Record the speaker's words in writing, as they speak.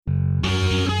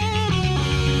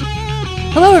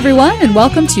Hello, everyone, and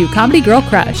welcome to Comedy Girl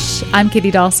Crush. I'm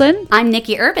Kitty Dawson. I'm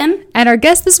Nikki Urban. And our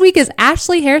guest this week is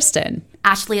Ashley Hairston.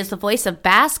 Ashley is the voice of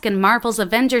Basque in Marvel's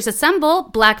Avengers Assemble,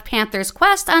 Black Panther's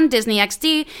Quest on Disney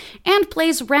XD, and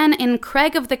plays Ren in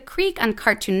Craig of the Creek on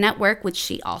Cartoon Network, which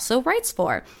she also writes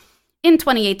for. In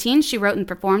 2018, she wrote and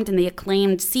performed in the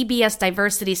acclaimed CBS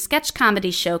Diversity Sketch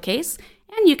Comedy Showcase,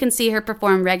 and you can see her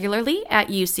perform regularly at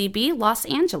UCB Los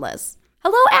Angeles.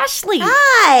 Hello, Ashley.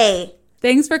 Hi.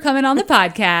 Thanks for coming on the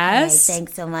podcast. Hey,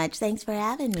 thanks so much. Thanks for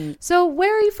having me. So,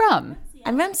 where are you from?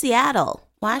 I'm from Seattle,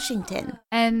 Washington.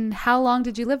 And how long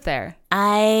did you live there?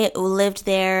 I lived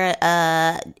there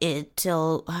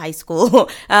till high school.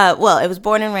 I was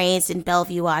born and raised in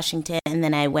Bellevue, Washington, and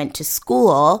then I went to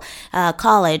school,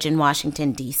 college in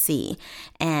Washington, D.C.,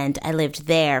 and I lived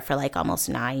there for like almost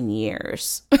 9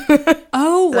 years.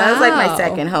 Oh, wow. So that was like my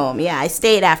second home. Yeah, I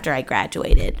stayed after I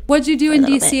graduated. What'd you do in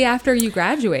D.C. after you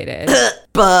graduated?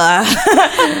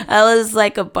 I was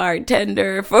like a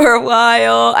bartender for a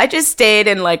while. I just stayed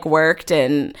and like worked,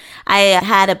 and I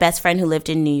had a best friend who lived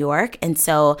in New York. And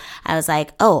so I was like,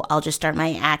 oh, I'll just start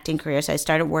my acting career. So I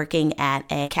started working at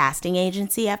a casting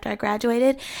agency after I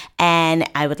graduated. And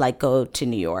I would like go to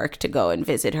New York to go and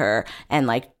visit her and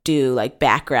like do like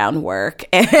background work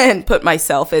and put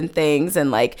myself in things.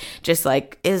 And like, just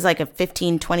like, it was like a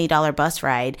 $15-20 bus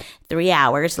ride 3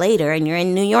 hours later. And you're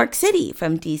in New York City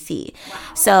from DC. Wow.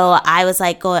 So I was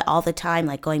like going all the time,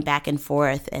 like going back and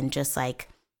forth and just like,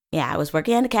 yeah, I was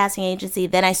working at a casting agency.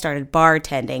 Then I started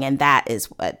bartending, and that is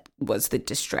what was the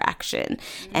distraction.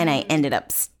 Mm-hmm. And I ended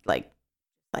up like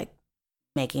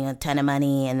making a ton of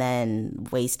money and then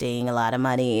wasting a lot of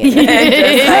money and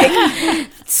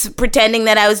just like pretending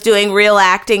that I was doing real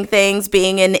acting things,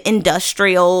 being in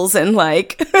industrials and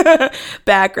like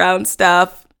background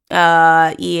stuff.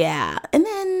 Yeah. And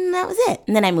then that was it.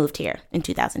 And then I moved here in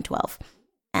 2012.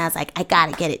 And I was like, I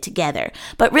gotta get it together.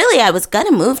 But really, I was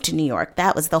gonna move to New York.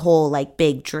 That was the whole like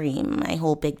big dream. My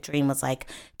whole big dream was like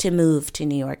to move to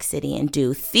New York City and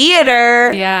do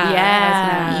theater.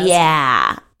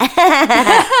 Yeah.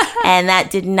 And that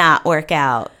did not work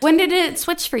out. When did it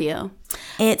switch for you?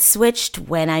 It switched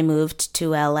when I moved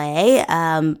to LA,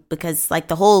 because like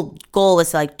the whole goal was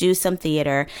to like do some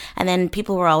theater. And then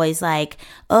people were always like,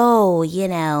 oh, you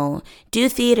know, do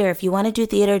theater. If you want to do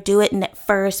theater, do it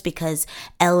first because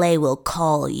LA will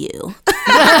call you.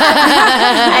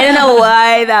 I don't know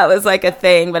why that was like a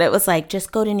thing, but it was like,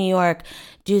 just go to New York,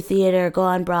 do theater, go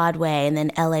on Broadway, and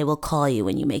then LA will call you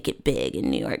when you make it big in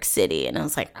New York City. And I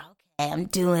was like, okay, I'm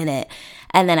doing it.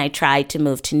 And then I tried to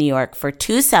move to New York for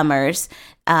 2 summers,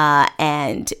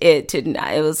 and it didn't.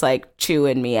 It was like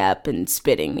chewing me up and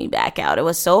spitting me back out. It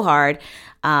was so hard,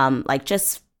 like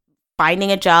just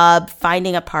finding a job,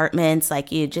 finding apartments.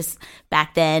 Like you just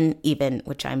back then, even,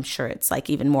 which I'm sure it's like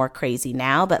even more crazy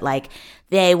now, but like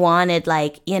they wanted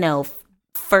like, you know,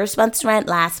 first month's rent,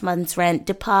 last month's rent,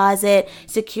 deposit,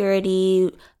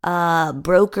 security,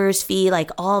 broker's fee,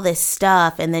 like all this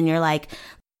stuff. And then you're like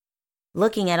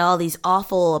looking at all these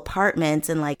awful apartments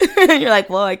and like, you're like,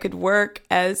 well, I could work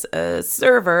as a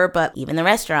server, but even the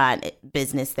restaurant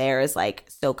business there is like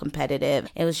so competitive.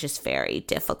 It was just very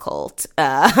difficult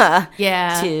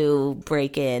to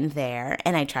break in there.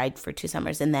 And I tried for 2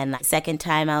 summers. And then the second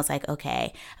time I was like,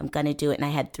 okay, I'm going to do it. And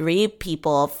I had 3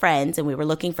 people, friends, and we were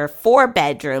looking for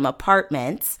 4-bedroom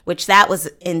apartments, which that was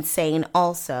insane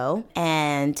also,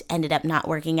 and ended up not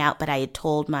working out. But I had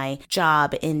told my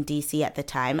job in DC at the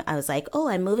time, I was like, oh,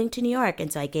 I'm moving to New York.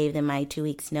 And so I gave them my 2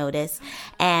 weeks notice,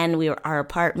 and our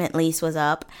apartment lease was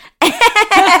up.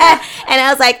 And I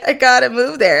was like, I gotta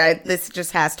move there. This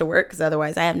just has to work because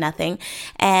otherwise I have nothing.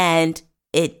 And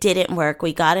it didn't work.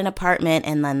 We got an apartment,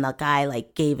 and then the guy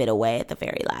like gave it away at the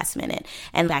very last minute.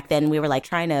 And back then we were like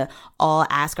trying to all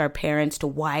ask our parents to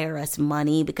wire us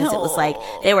money because it was like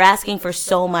they were asking for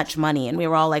so much money, and we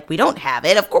were all like, we don't have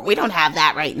it. Of course we don't have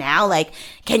that right now. Like,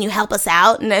 can you help us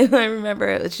out? And I remember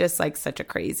it was just like such a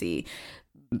crazy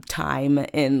time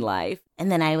in life. And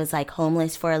then I was like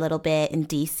homeless for a little bit in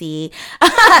DC.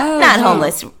 Not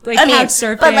homeless. Like couch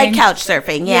surfing. But like couch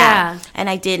surfing, yeah. And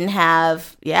I didn't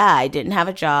have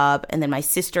a job. And then my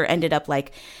sister ended up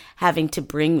like having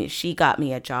to she got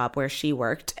me a job where she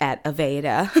worked at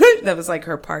Aveda. That was like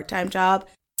her part-time job.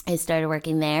 I started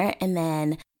working there and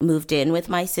then moved in with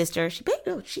my sister.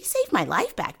 She saved my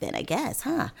life back then, I guess,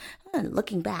 huh?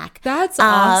 Looking back. That's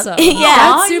awesome. Yeah.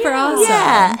 That's super awesome.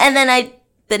 Yeah. And then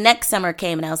the next summer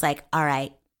came and I was like, all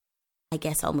right, I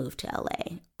guess I'll move to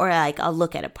LA, or like I'll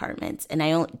look at apartments. And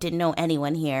I didn't know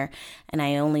anyone here, and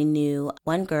I only knew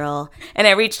one girl. And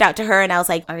I reached out to her and I was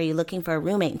like, are you looking for a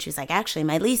roommate? And she was like, actually,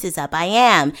 my lease is up. I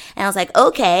am. And I was like,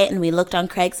 okay. And we looked on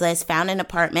Craigslist, found an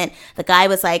apartment. The guy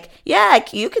was like, yeah,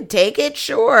 you could take it.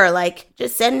 Sure. Like,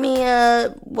 just send me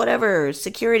a whatever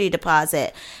security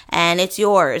deposit and it's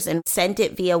yours. And sent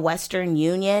it via Western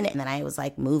Union. And then I was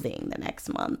like moving the next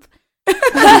month to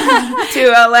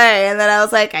LA. And then I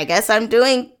was like, I guess I'm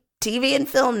doing TV and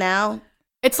film now.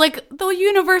 It's like the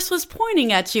universe was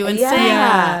pointing at you and Yeah.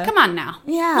 saying, come on now.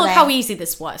 Yeah, Look that- how easy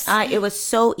this was. It was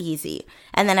so easy.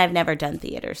 And then I've never done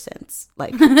theater since.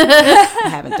 Like, I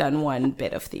haven't done one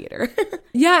bit of theater.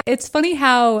 Yeah, it's funny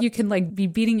how you can like be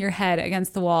beating your head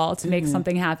against the wall to make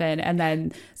something happen, and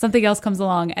then something else comes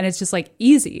along and it's just like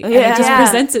easy. And it just Yeah.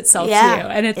 presents itself to you.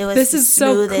 And it was this the is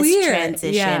so smoothest clear.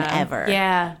 transition ever.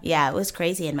 Yeah. Yeah, it was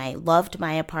crazy. And I loved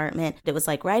my apartment. It was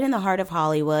like right in the heart of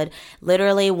Hollywood,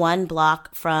 literally 1 block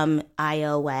from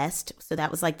IO West. So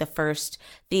that was like the first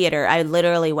theater. I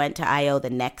literally went to IO the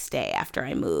next day after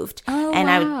I moved. Oh, and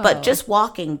wow. but just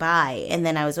walking by, and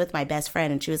then I was with my best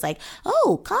friend and she was like,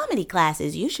 oh, comedy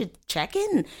classes, you should check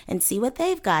in and see what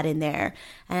they've got in there.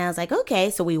 And I was like, okay.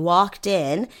 So we walked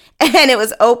in and it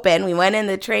was open. We went in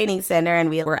the training center and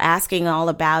we were asking all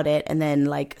about it, and then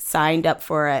like signed up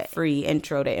for a free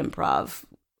intro to improv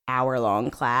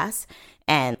hour-long class.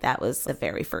 And that was the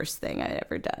very first thing I'd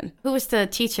ever done. Who was the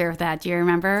teacher of that? Do you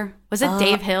remember? Was it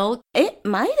Dave Hill? It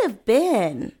might have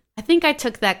been. I think I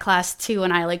took that class too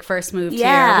when I like first moved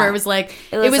Yeah. here, where it was like,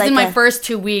 It it was was like in my a- first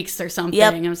 2 weeks or something.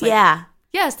 Yep. And I was like, yeah.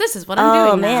 yes, this is what I'm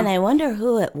Oh, doing man. now. I wonder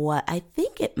who it was. I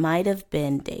think it might have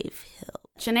been Dave Hill.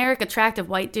 Generic, attractive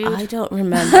white dude. I don't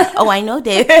remember. Oh, I know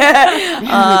Dave.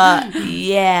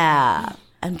 Yeah.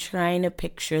 I'm trying to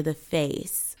picture the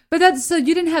face. But that's so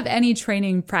you didn't have any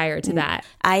training prior to that.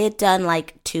 I had done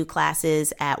like 2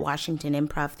 classes at Washington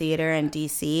Improv Theater in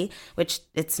DC, which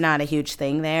it's not a huge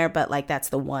thing there, but like that's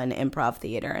the one improv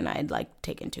theater, and I'd like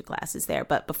taken 2 classes there.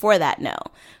 But before that, no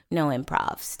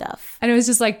improv stuff. And it was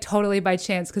just like totally by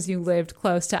chance because you lived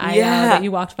close to IO Yeah. that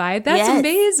you walked by. That's Yes,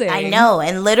 amazing. I know,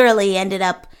 and literally ended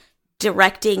up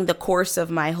directing the course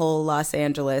of my whole Los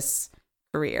Angeles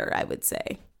career, I would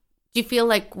say. Do you feel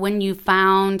like when you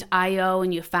found IO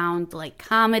and you found like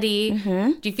comedy,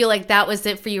 Mm-hmm. do you feel like that was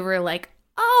it for you? Were like,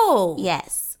 oh,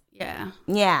 Yes. yeah.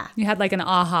 Yeah. You had like an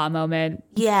aha moment,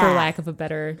 Yeah. for lack of a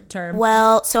better term.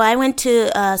 Well, so I went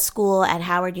to school at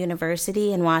Howard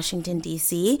University in Washington,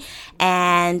 D.C.,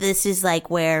 and this is like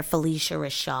where Felicia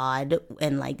Rashad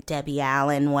and like Debbie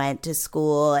Allen went to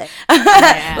school.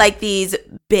 Like these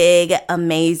big,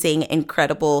 amazing,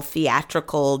 incredible,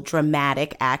 theatrical,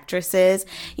 dramatic actresses,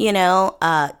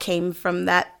 came from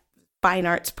that fine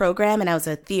arts program, and I was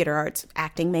a theater arts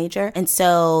acting major. And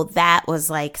so that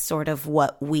was like sort of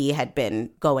what we had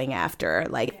been going after,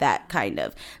 like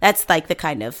that's like the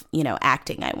kind of,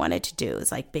 acting I wanted to do,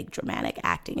 is like big dramatic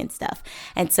acting and stuff.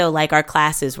 And so like our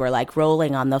classes were like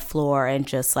rolling on the floor and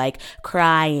just like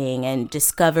crying and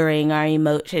discovering our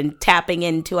emotion, tapping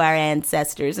into our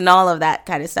ancestors and all of that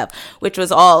kind of stuff, which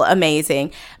was all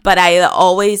amazing. But I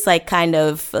always like kind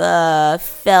of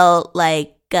felt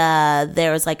like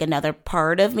there was like another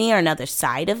part of me or another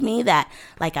side of me that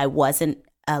like I wasn't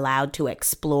allowed to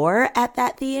explore at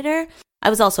that theater. I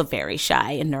was also very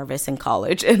shy and nervous in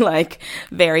college and like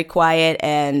very quiet,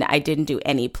 and I didn't do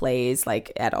any plays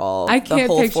like at all. I the can't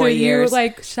whole picture 4 years. you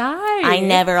like shy. I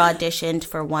never auditioned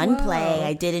for one Whoa. play.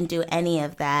 I didn't do any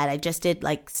of that. I just did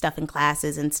like stuff in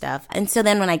classes and stuff. And so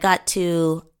then when I got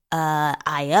to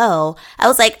IO, I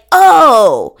was like,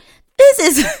 oh, this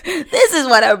is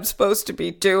what I'm supposed to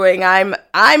be doing. I'm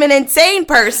an insane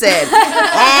person.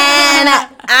 And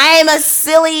I'm a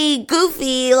silly,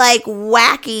 goofy, like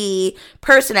wacky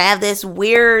person. I have this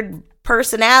weird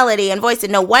personality and voice,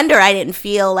 and no wonder I didn't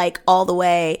feel like all the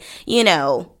way,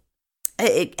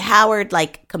 Howard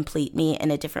like complete me in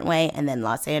a different way, and then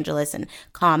Los Angeles and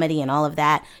comedy and all of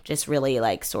that just really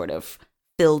like sort of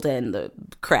filled in the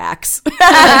cracks.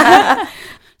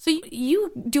 So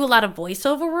you do a lot of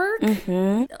voiceover work.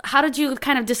 Mm-hmm. How did you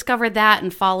kind of discover that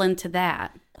and fall into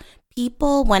that?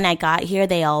 People, when I got here,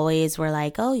 they always were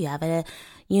like, oh, you have a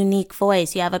unique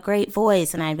voice. You have a great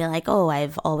voice. And I'd be like, oh,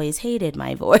 I've always hated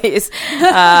my voice.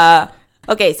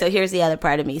 Okay, so here's the other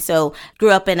part of me. So grew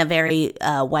up in a very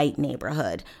white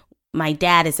neighborhood. My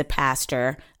dad is a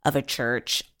pastor of a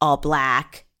church, all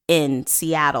black, in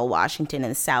Seattle, Washington, in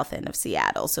the south end of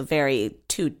Seattle. So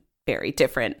two very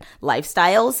different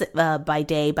lifestyles, by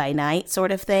day, by night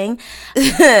sort of thing.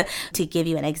 To give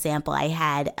you an example, I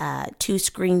had 2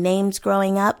 screen names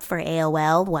growing up for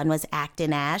AOL. One was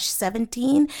Acton Ash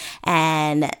 17,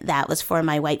 and that was for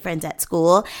my white friends at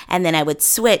school. And then I would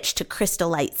switch to Crystal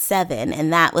Light 7,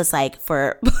 and that was like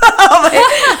for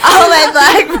all my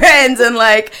black friends and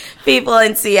like people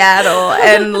in Seattle.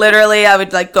 And literally I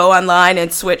would like go online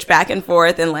and switch back and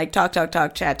forth and like talk,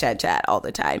 chat all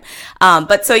the time.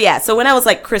 But so when I was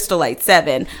like Crystal Light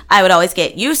 7, I would always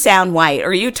get, you sound white,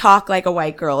 or you talk like a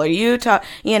white girl, or you talk,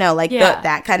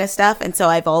 that kind of stuff. And so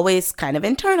I've always kind of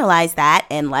internalized that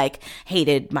and like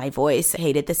hated my voice,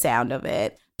 hated the sound of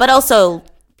it. But also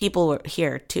people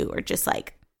here too are just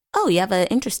like, oh, you have an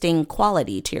interesting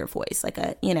quality to your voice. Like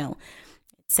it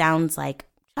sounds like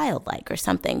childlike or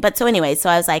something. But so anyway, so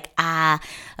I was like,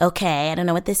 okay, I don't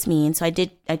know what this means. So I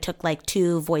took like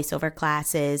 2 voiceover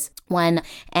classes, one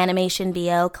animation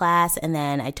VO class, and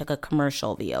then I took a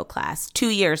commercial VO class, 2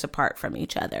 years apart from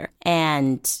each other,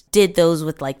 and did those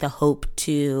with like the hope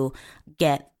to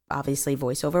get obviously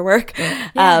voiceover work.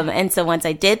 Yeah. And so once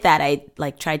I did that, I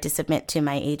like tried to submit to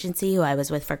my agency who I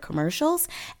was with for commercials,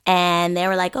 and they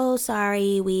were like, oh,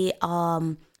 sorry,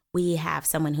 we have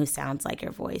someone who sounds like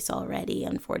your voice already.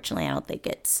 Unfortunately, I don't think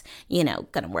it's,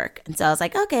 gonna work. And so I was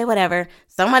like, okay, whatever.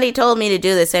 Somebody told me to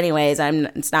do this anyways.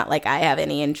 It's not like I have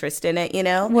any interest in it,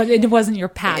 Well, it wasn't your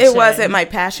passion. It wasn't my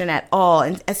passion at all.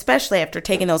 And especially after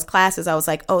taking those classes, I was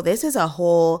like, oh, this is a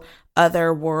whole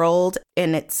other world,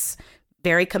 and it's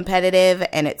very competitive,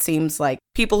 and it seems like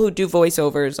people who do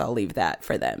voiceovers, I'll leave that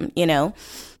for them,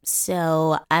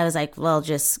 So I was like, well,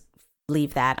 just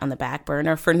leave that on the back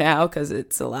burner for now because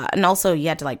it's a lot. And also you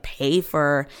had to like pay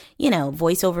for,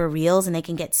 voiceover reels, and they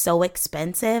can get so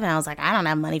expensive. And I was like, I don't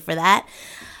have money for that.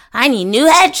 I need new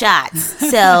headshots.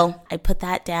 So I put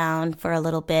that down for a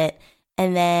little bit.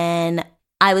 And then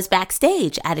I was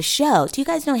backstage at a show. Do you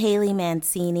guys know Haley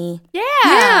Mancini? Yeah.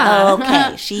 Oh,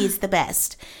 okay. She's the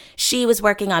best. She was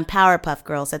working on Powerpuff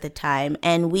Girls at the time,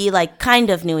 and we like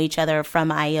kind of knew each other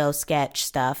from IO sketch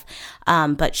stuff.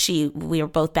 But we were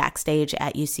both backstage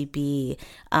at UCB,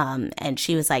 and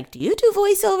she was like, do you do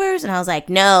voiceovers? And I was like,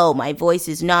 no, my voice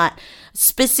is not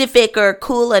specific or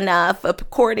cool enough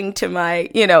according to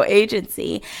my,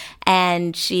 agency.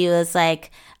 And she was like,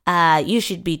 you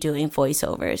should be doing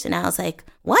voiceovers. And I was like,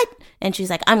 what? And she's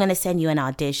like, I'm going to send you an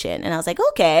audition. And I was like,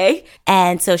 okay.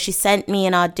 And so she sent me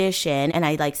an audition, and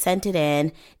I like sent it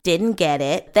in, didn't get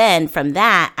it. Then from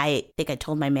that, I think I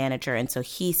told my manager. And so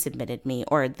he submitted me,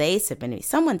 or they submitted me.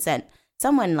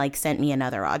 Someone like sent me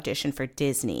another audition for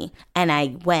Disney, and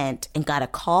I went and got a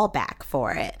call back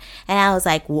for it. And I was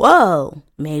like, whoa,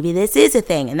 maybe this is a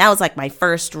thing. And that was like my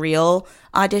first real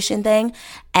audition thing.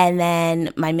 And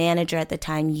then my manager at the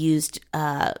time used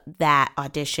that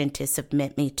audition to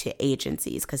submit me to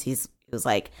agencies, because he was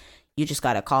like, you just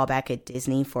got a call back at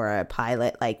Disney for a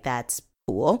pilot. Like, that's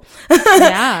cool.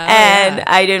 And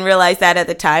I didn't realize that at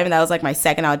the time, and that was like my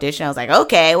second audition. I was like,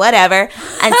 okay, whatever.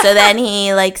 And so then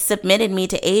he like submitted me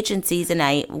to agencies, and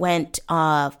I went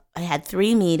I had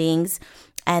 3 meetings,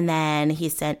 and then he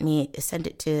sent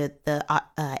it to the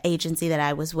agency that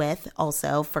I was with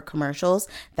also for commercials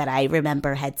that I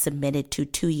remember had submitted to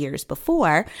 2 years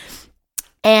before.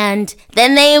 And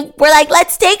then they were like,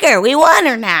 let's take her. We want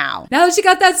her now. Now that she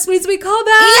got that sweet callback.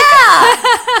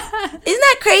 Yeah. Isn't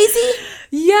that crazy?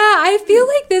 Yeah, I feel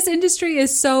like this industry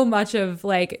is so much of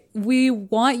like, we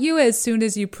want you as soon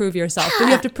as you prove yourself. Yeah. But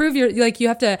you have to prove you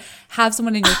have to have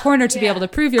someone in your corner to be able to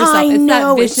prove yourself. It's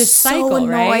that vicious cycle,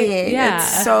 right? Yeah.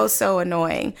 It's so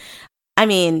annoying. I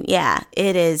mean, yeah,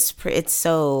 it is. It's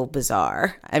so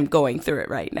bizarre. I'm going through it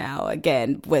right now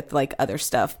again with like other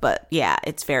stuff. But yeah,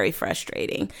 it's very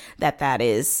frustrating that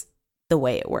is the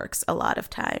way it works a lot of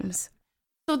times.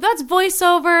 So that's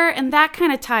voiceover, and that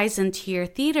kind of ties into your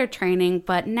theater training.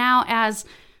 But now as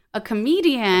a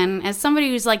comedian, as somebody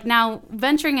who's like now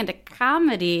venturing into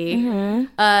comedy,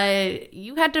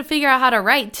 you had to figure out how to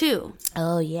write too.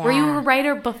 Oh yeah. Were you a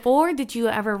writer before? Did you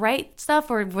ever write stuff,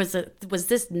 or was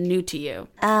this new to you?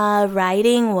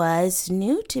 Writing was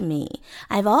new to me.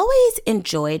 I've always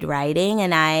enjoyed writing,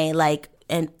 and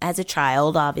and as a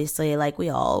child, obviously, like we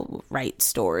all write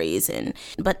stories,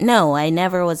 but no, I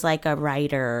never was like a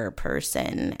writer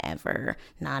person ever,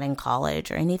 not in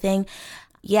college or anything.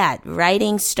 Yeah,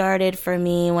 writing started for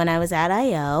me when I was at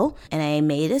IO, and I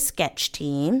made a sketch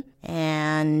team,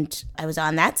 and I was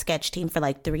on that sketch team for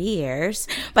like 3 years,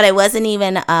 but I wasn't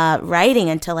even writing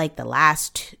until like the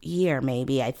last year,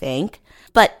 maybe, I think.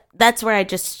 But that's where I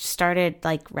just started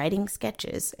like writing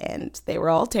sketches, and they were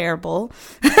all terrible.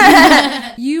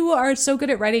 You are so good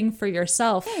at writing for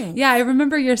yourself. Yeah, I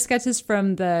remember your sketches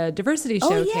from the diversity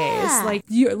showcase.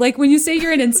 Yeah. Like when you say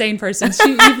you're an insane person,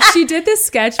 she did this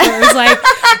sketch where it was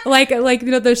like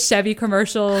those Chevy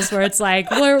commercials where it's like,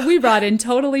 well, we brought in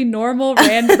totally normal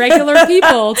regular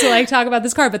people to like talk about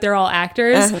this car, but they're all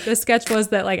actors. The sketch was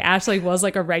that like Ashley was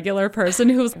like a regular person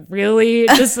who was really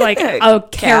just like a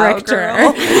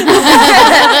character.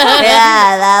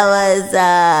 Yeah, that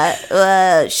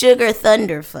was Sugar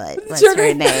Thunderfoot. What's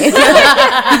her name?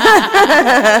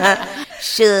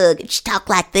 Sugar, she talk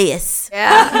like this.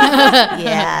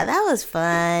 Yeah, that was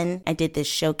fun. I did this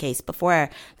showcase before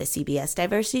the CBS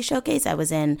Diversity Showcase. I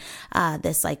was in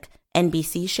this like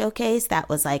NBC showcase that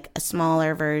was like a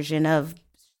smaller version of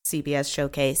CBS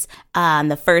Showcase. On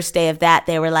the first day of that,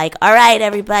 they were like, all right,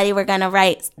 everybody, we're going to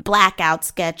write blackout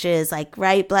sketches. Like,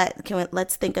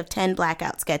 let's think of 10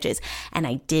 blackout sketches. And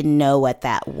I didn't know what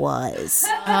that was.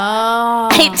 Oh.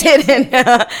 I didn't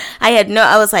know.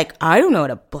 I was like, I don't know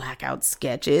what a blackout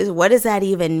sketch is. What does that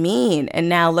even mean? And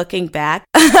now looking back,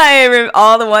 I remember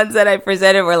all the ones that I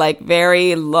presented were like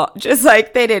very long, just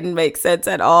like they didn't make sense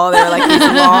at all. They were like these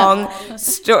long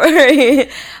story.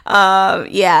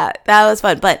 Yeah, that was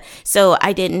fun. But so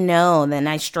I didn't know. Then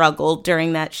I struggled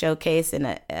during that showcase,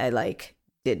 and I like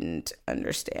didn't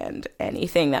understand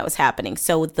anything that was happening.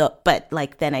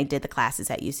 Then I did the classes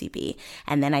at UCB,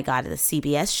 and then I got to the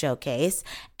CBS showcase,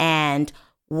 and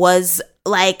was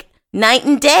like night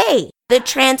and day. The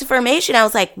transformation, I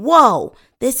was like, whoa,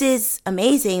 this is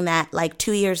amazing that like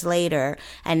 2 years later,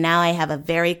 and now I have a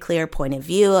very clear point of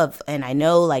view and I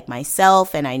know like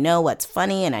myself, and I know what's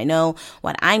funny, and I know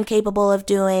what I'm capable of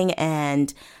doing,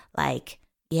 and like,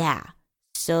 yeah,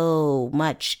 so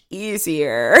much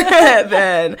easier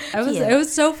than it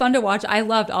was so fun to watch. I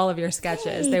loved all of your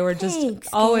sketches. They were just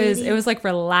always, Katie. It was like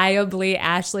reliably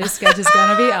Ashley's sketch is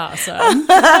gonna be awesome.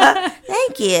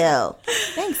 Thank you.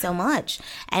 Thanks so much.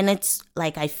 And it's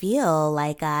like I feel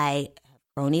like I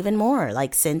grown even more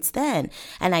like since then,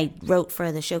 and I wrote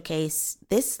for the showcase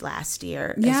this last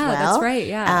year as well. Yeah, that's right.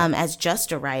 Yeah, as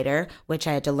just a writer, which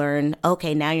I had to learn.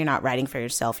 Okay, now you're not writing for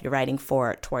yourself; you're writing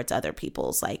towards other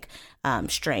people's like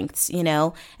strengths, you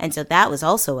know. And so that was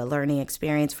also a learning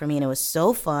experience for me, and it was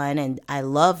so fun, and I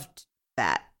loved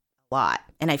that a lot.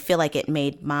 And I feel like it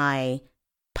made my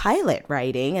pilot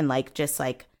writing and like just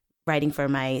like writing for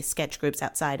my sketch groups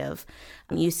outside of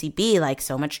UCB like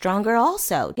so much stronger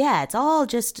also. Yeah, it's all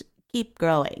just keep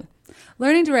growing.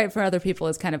 Learning to write for other people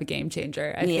is kind of a game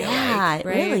changer, I feel like, it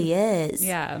really is.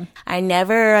 Yeah. I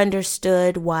never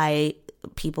understood why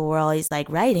people were always like,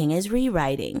 writing is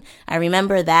rewriting. I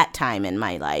remember that time in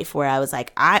my life where I was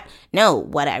like,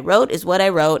 what I wrote is what I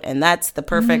wrote, and that's the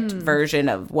perfect version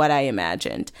of what I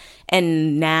imagined.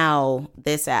 And now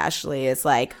this Ashley is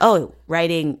like, oh,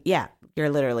 writing, yeah, you're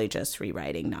literally just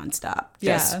rewriting nonstop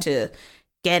just to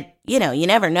get, you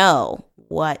never know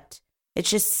what. It's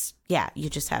just, you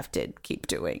just have to keep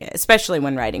doing it, especially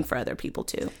when writing for other people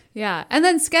too. Yeah. And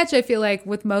then sketch, I feel like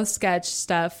with most sketch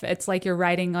stuff, it's like you're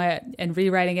writing it and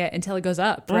rewriting it until it goes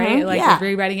up, right? Mm-hmm. Like you're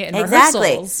rewriting it in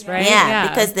rehearsals, right? Yeah,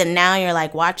 because then now you're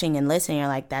like watching and listening, you're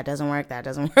like, that doesn't work, that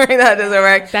doesn't work, that doesn't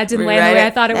work. That didn't land the way I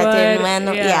thought it would. Didn't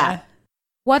land yeah.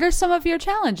 What are some of your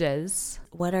challenges?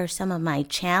 What are some of my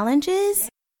challenges?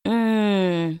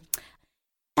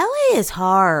 LA is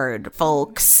hard,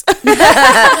 folks.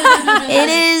 It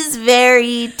is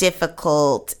very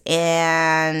difficult,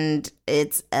 and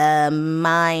it's a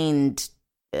mind,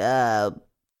 I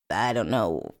don't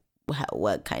know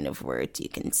what kind of words you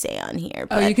can say on here.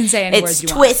 But you can say any words you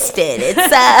want. It's twisted.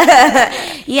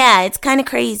 It's, it's kind of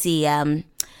crazy.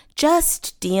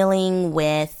 Just dealing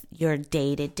with your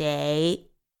day-to-day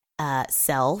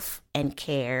self and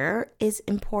care is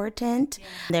important. Yeah.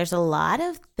 There's a lot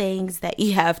of things that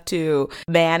you have to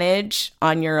manage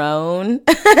on your own.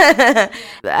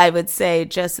 I would say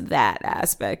just that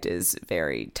aspect is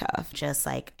very tough. Just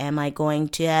like, am I going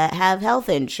to have health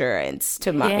insurance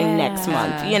next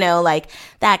month? Like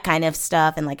that kind of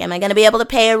stuff. And like, am I going to be able to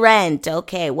pay rent?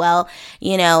 Okay, well,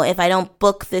 if I don't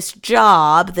book this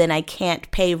job, then I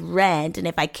can't pay rent. And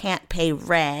if I can't pay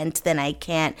rent, then I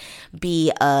can't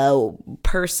be a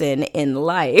person person in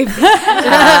life.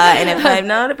 And if I'm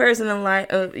not a person in life,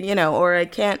 or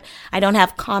I don't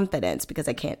have confidence because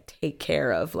I can't take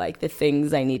care of like the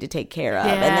things I need to take care of.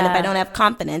 And then if I don't have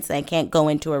confidence, then I can't go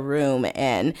into a room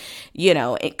and,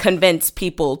 convince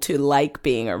people to like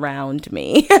being around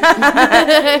me.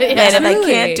 And if I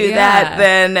can't do that,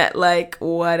 then like,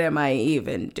 what am I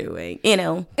even doing?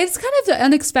 It's kind of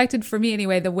unexpected for me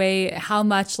anyway, the way how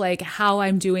much like how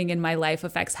I'm doing in my life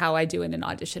affects how I do in an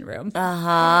audition room.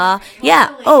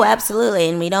 Yeah. Oh, absolutely.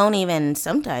 And we don't even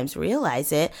sometimes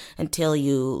realize it until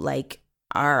you like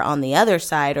are on the other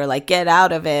side or like get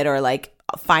out of it or like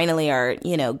finally are,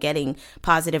 getting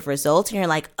positive results. And you're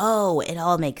like, oh, it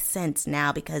all makes sense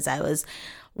now because I was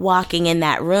walking in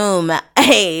that room,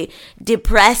 a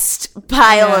depressed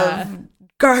pile of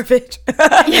garbage.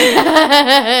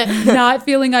 Not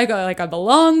feeling like I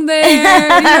belong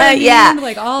there.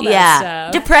 Like all that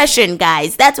stuff. Depression,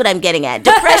 guys. That's what I'm getting at.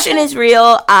 Depression is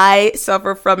real. I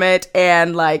suffer from it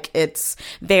and like it's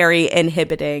very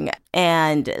inhibiting.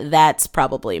 And that's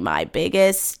probably my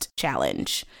biggest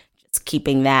challenge. Just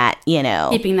keeping that,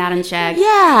 Keeping that in check.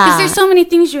 Yeah. Because there's so many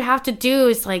things you have to do.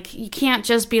 It's like you can't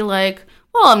just be like,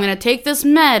 well, I'm going to take this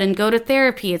med and go to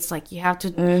therapy. It's like you have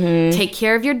to take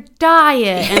care of your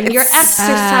diet and your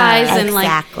exercise and like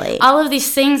all of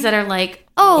these things that are like,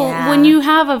 when you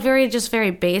have a very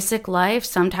basic life,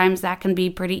 sometimes that can be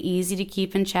pretty easy to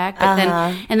keep in check. But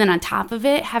then on top of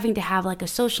it, having to have like a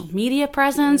social media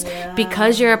presence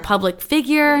because you're a public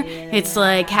figure, it's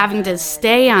like having to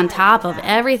stay on top of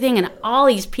everything and all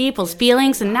these people's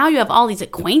feelings. And now you have all these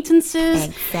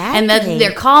acquaintances and then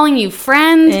they're calling you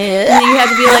friend. And then you have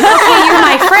to be like, okay, you're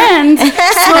my friend. So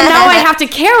now I have to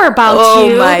care about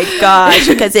you. Oh my gosh.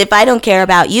 Because if I don't care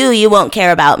about you, you won't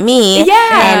care about me.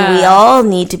 Yeah. And we all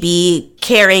need to be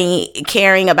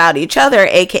caring about each other,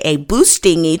 aka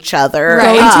boosting each other,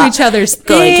 going to each other's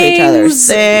things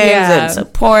and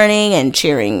supporting and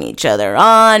cheering each other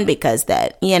on, because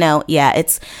that's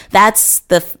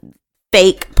the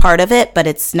fake part of it, but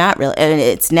it's not really, and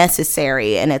it's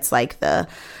necessary, and it's like the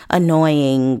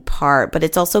annoying part, but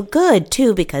it's also good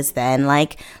too, because then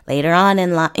like later on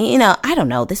in life, I don't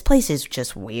know, this place is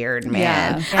just weird,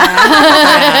 man.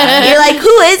 You're like,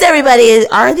 who is everybody?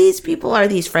 Are these people, are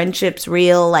these friendships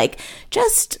real? Like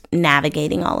just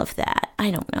navigating all of that,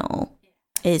 I don't know,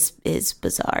 is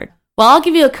bizarre. Well, I'll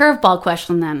give you a curveball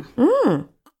question then.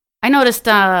 I noticed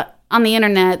on the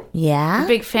internet, you're a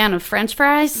big fan of French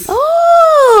fries.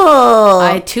 Oh,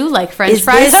 I too like French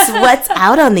fries. Is this what's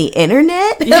out on the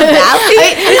internet? All the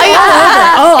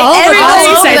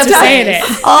sites are saying it.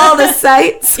 All the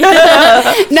sites.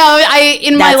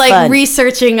 In my fun.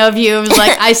 Researching of you, it was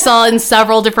like I saw in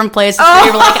several different places where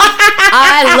you were like,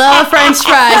 I love French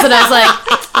fries, and I was like,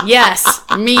 yes,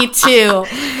 me too.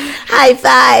 High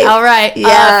five. All right,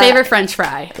 favorite French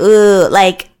fry. Ooh,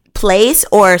 like place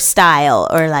or style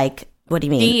or like. What do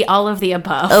you mean? All of the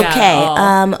above.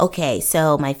 Okay. Okay.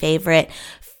 So my favorite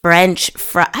French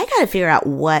fry. I gotta figure out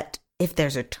if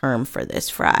there's a term for this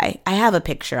fry. I have a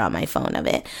picture on my phone of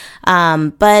it.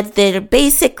 But they're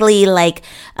basically like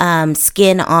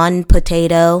skin on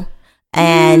potato,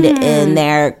 and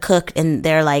they're cooked, and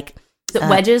they're like is it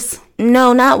wedges?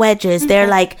 No, not wedges. They're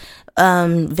like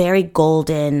very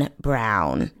golden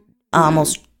brown,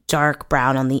 almost dark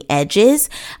brown on the edges,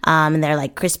 and they're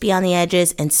like crispy on the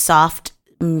edges and soft,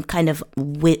 kind of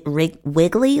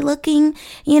wiggly looking,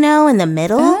 in the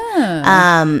middle.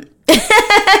 But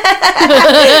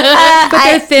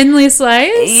they're thinly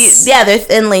sliced? Yeah, they're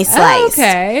thinly sliced.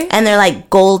 Okay. And they're like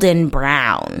golden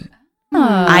brown.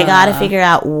 I gotta figure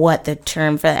out what the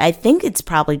term for I think it's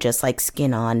probably just like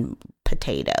skin on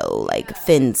potato, like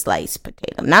thin sliced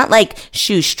potato, not like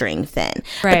shoestring thin.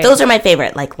 Right. But those are my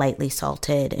favorite, like lightly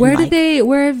salted. Where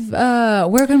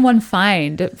can one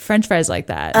find French fries like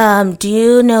that? Do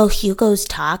you know Hugo's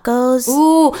Tacos?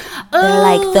 Ooh, they're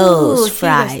like those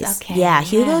fries.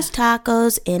 Hugo's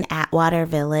Tacos in Atwater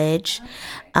Village.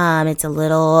 It's a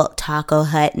little taco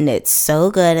hut, and it's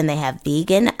so good, and they have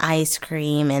vegan ice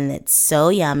cream, and it's so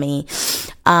yummy.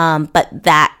 But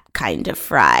that kind of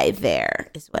fry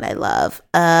there is what I love.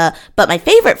 But my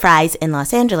favorite fries in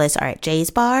Los Angeles are at Jay's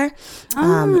Bar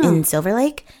in Silver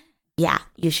Lake. Yeah,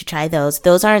 you should try those.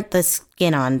 Those aren't the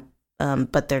skin on,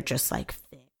 but they're just like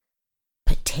thick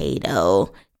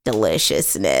potato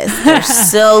deliciousness. They're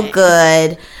so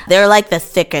good. They're like the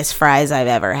thickest fries I've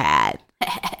ever had.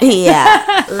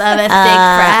 Yeah. Love a thick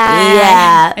fry.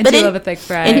 Yeah. I do love a thick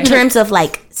fry. In terms of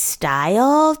like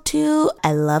style too,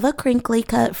 I love a crinkly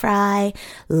cut fry.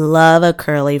 Love a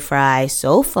curly fry.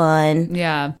 So fun.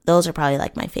 Yeah. Those are probably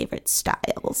like my favorite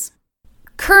styles.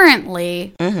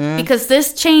 currently, because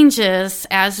this changes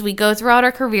as we go throughout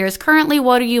our careers, currently,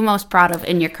 what are you most proud of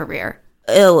in your career?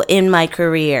 Oh, in my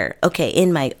career. Okay,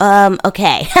 in my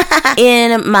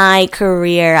in my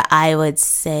career, I would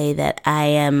say that I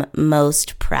am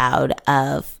most proud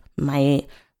of my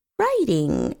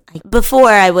writing. Before,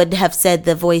 I would have said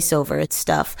the voiceover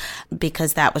stuff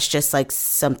because that was just like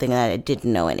something that I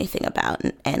didn't know anything about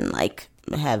and like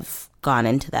have gone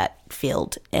into that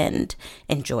field and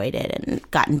enjoyed it and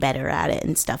gotten better at it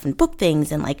and stuff and booked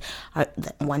things. And like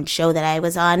one show that I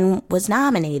was on was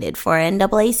nominated for an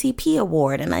NAACP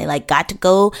award, and I like got to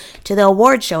go to the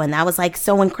award show, and that was like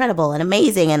so incredible and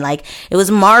amazing, and like it was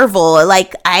Marvel.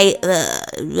 Like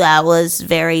that was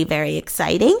very, very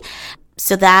exciting.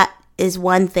 So that is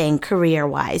one thing career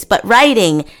wise, but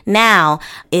writing now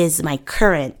is my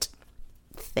current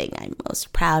thing I'm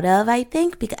most proud of, I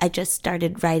think, because I just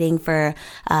started writing for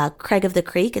Craig of the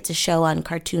Creek. It's a show on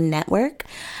Cartoon Network,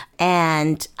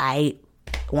 and I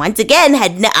once again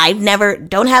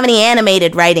don't have any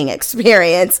animated writing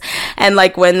experience. And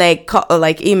like when they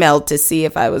emailed to see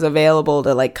if I was available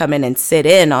to like come in and sit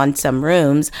in on some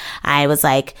rooms, I was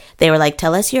like, they were like,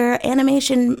 tell us your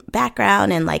animation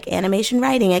background and like animation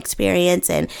writing experience,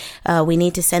 and we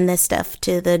need to send this stuff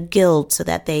to the guild so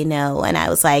that they know. And I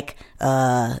was like,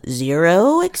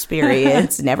 zero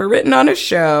experience, never written on a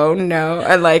show, no.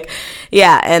 And like,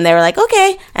 yeah, and they were like,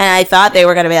 okay. And I thought they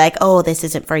were going to be like, oh, this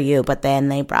isn't for you, but then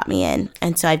they brought me in.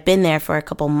 And so I've been there for a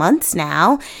couple months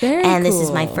now. Very and cool. This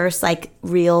is my first like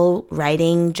real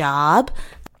writing job.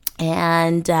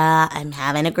 And I'm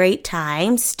having a great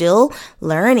time, still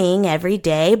learning every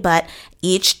day, but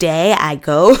each day I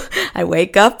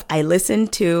wake up, I listen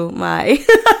to my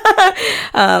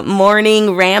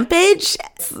morning rampage.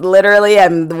 Literally,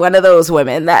 I'm one of those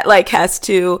women that like has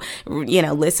to,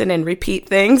 listen and repeat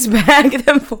things back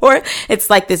and forth.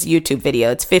 It's like this YouTube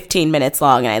video. It's 15 minutes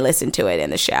long, and I listen to it in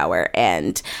the shower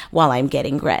and while I'm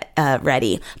getting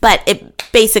ready. But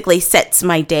it basically sets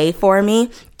my day for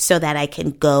me so that I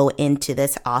can go into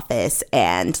this office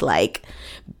and like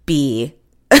be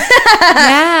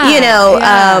that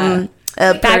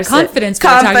confidence we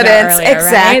were talking about earlier,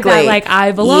 exactly. Right? That like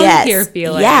I belong here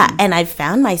feeling. Yeah, and I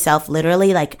found myself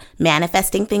literally like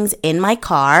manifesting things in my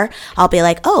car. I'll be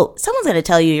like, oh, someone's going to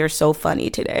tell you you're so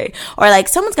funny today. Or like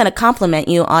someone's going to compliment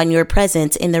you on your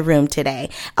presence in the room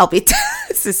today. I'll be,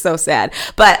 this is so sad,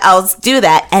 but I'll do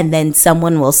that. And then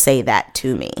someone will say that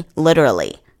to me,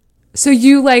 literally. So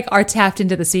you like are tapped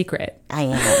into the secret. I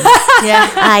am. Yeah,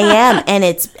 I am. And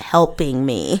it's helping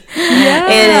me. Yeah.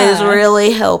 It is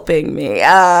really helping me.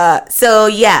 So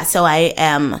I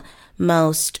am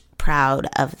most proud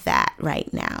of that right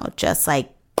now. Just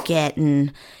like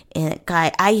getting in.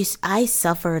 I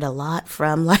suffered a lot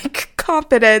from like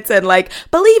confidence and like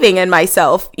believing in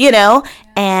myself,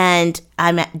 and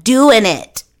I'm doing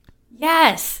it.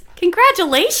 Yes.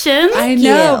 Congratulations. I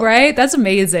know, right? That's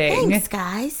amazing. Thanks,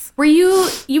 guys. Were you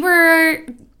were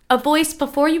a voice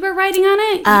before you were writing on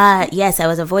it? Yes, I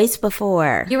was a voice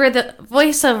before. You were the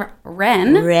voice of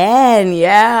Ren. Ren,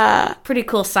 yeah. Pretty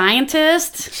cool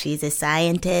scientist. She's a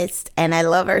scientist, and I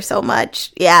love her so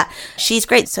much. Yeah, she's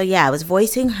great. So yeah, I was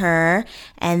voicing her,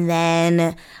 and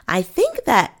then I think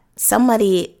that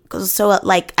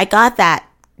I got that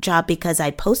job because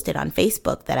I posted on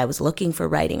Facebook that I was looking for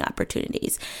writing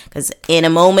opportunities. Because in a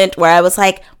moment where I was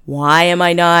like, why am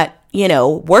I not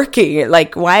working?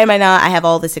 Like, why am I not? I have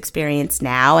all this experience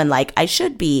now, and like, I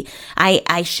should be. I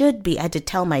had to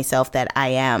tell myself that I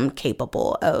am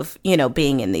capable of,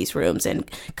 being in these rooms and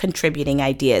contributing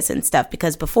ideas and stuff,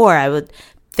 because before I would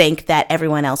think that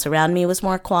everyone else around me was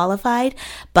more qualified.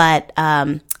 But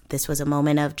this was a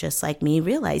moment of just like me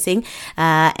realizing,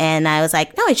 and I was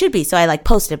like, no, I should be. So I like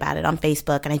posted about it on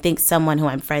Facebook, and I think someone who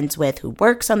I'm friends with who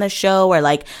works on the show, or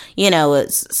like,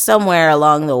 somewhere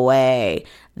along the way,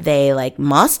 they like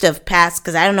must have passed,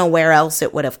 because I don't know where else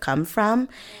it would have come from.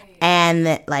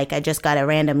 And like, I just got a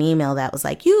random email that was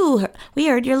like, we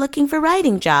heard you're looking for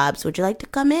writing jobs. Would you like to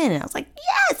come in? And I was like,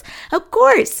 yes, of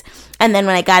course. And then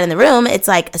when I got in the room, it's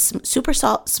like a super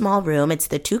small room. It's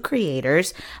the 2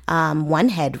 creators, 1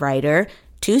 head writer,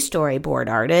 2 storyboard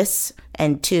artists,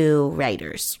 and 2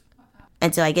 writers.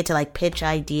 And so I get to like pitch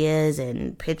ideas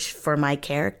and pitch for my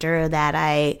character that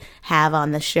I have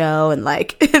on the show. And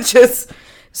like, it's just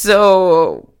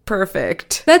so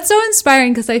perfect. That's so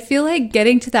inspiring, because I feel like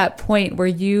getting to that point where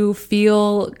you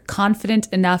feel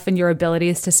confident enough in your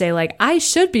abilities to say like, I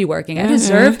should be working. I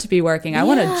deserve to be working. I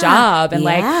want a job, and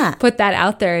like put that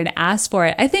out there and ask for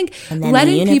it. I think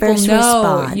letting people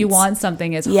know you want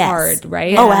something is hard,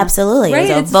 right? Oh, absolutely. Right?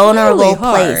 It's a vulnerable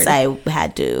place I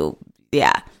had to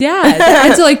Yeah. Yeah.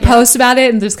 And to like post about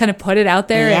it and just kind of put it out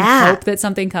there Yeah. and hope that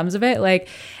something comes of it. Like,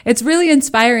 it's really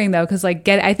inspiring though. Cause like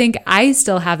I think I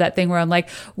still have that thing where I'm like,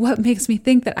 what makes me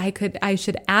think that I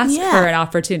should ask Yeah. for an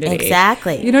opportunity?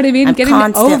 Exactly. You know what I mean? I'm Getting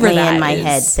constantly over that in my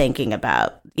head thinking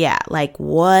about, like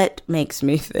what makes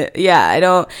me I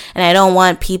don't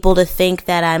want people to think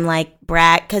that I'm like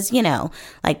because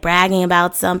like bragging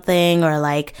about something, or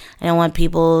like I don't want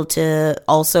people to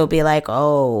also be like,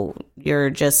 oh, you're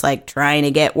just like trying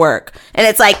to get work, and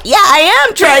it's like, yeah, I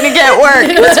am trying to get work.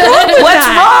 What's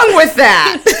wrong with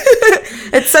that?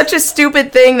 It's such a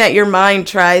stupid thing that your mind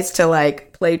tries to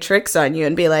like play tricks on you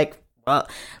and be like, well,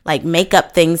 like make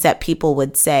up things that people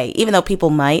would say, even though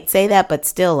people might say that, but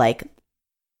still like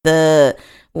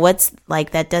what's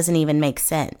like, that doesn't even make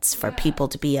sense for people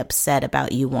to be upset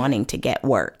about you wanting to get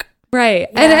work. Right.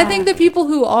 Yeah. And I think the people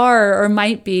who are or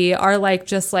might be are like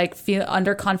just like feel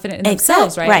underconfident in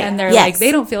themselves, right? And they're like,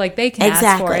 they don't feel like they can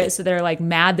ask for it. So they're like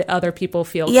mad that other people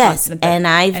feel confident. And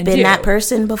I've been that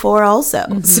person before also.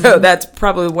 Mm-hmm. So that's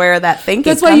probably where that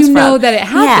thinking comes from. That's why you know that it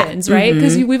happens, right?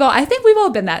 Because I think we've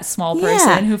all been that small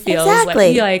person who feels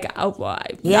like, oh, well,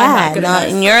 I'm not good enough.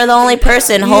 And you're the only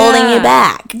person holding you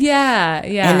back. Yeah.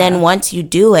 And then once you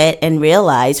do it and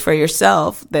realize for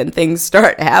yourself, then things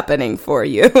start happening for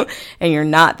you. And you're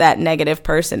not that negative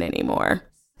person anymore.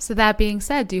 So that being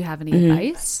said, do you have any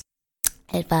advice?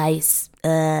 Advice?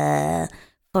 For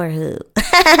who?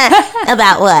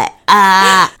 About what?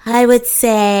 I would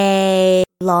say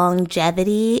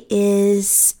longevity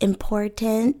is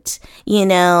important.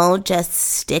 Just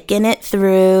sticking it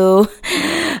through.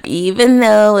 Even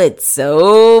though it's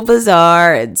so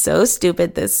bizarre and so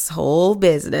stupid, this whole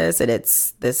business, and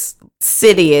this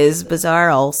city is bizarre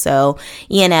also.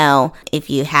 If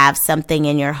you have something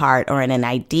in your heart or an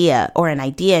idea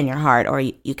in your heart, or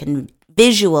you can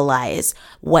visualize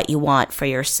what you want for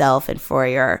yourself and for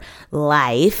your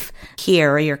life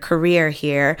here, or your career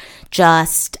here,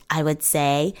 I would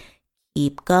say,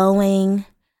 keep going.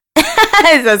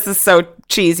 This is so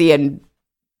cheesy and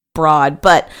broad,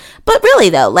 but really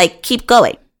though, like, keep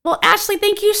going. Well, Ashley,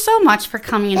 thank you so much for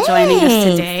coming and joining us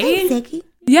today. Thanks, Nikki.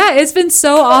 Yeah, it's been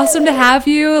so awesome to have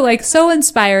you. Like, so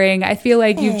inspiring. I feel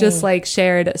like you've just like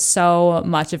shared so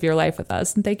much of your life with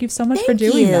us. And thank you so much for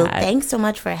doing that. Thanks so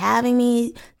much for having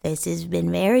me. This has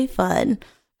been very fun.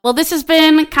 Well, this has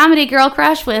been Comedy Girl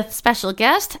Crush with special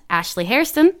guest Ashley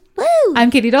Hairston. Woo! I'm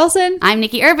Katie Dolson. I'm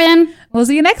Nikki Urban. We'll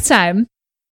see you next time.